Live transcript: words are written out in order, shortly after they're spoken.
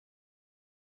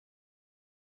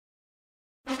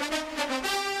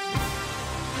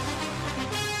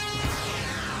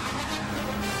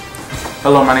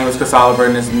Hello, my name is Chris Oliver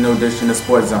and this is the new edition of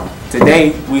Sports Zone.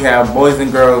 Today we have boys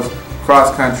and girls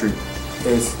cross country.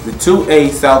 It's the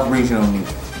 2A South Regional meet.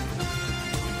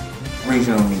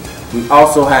 We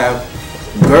also have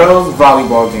girls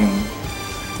volleyball game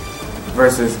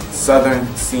versus Southern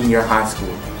Senior High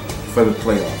School for the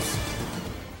playoffs.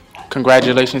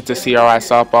 Congratulations to CRI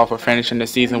softball for finishing the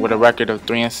season with a record of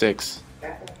 3-6.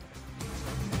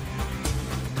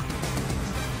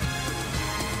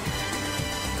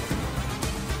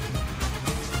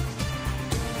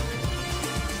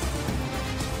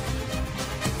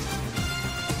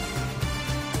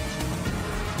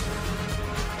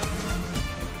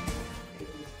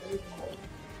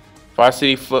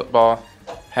 Varsity football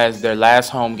has their last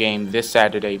home game this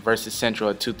Saturday versus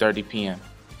Central at 2:30 p.m.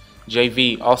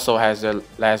 JV also has their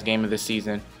last game of the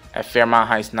season at Fairmount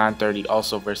Heights 9:30,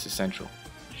 also versus Central.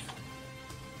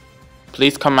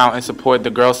 Please come out and support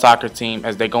the girls soccer team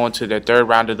as they go into their third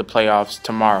round of the playoffs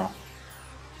tomorrow.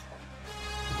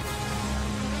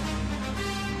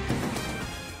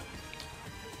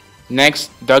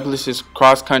 Next, Douglas's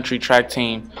cross-country track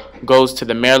team goes to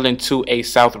the Maryland 2A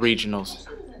South Regionals.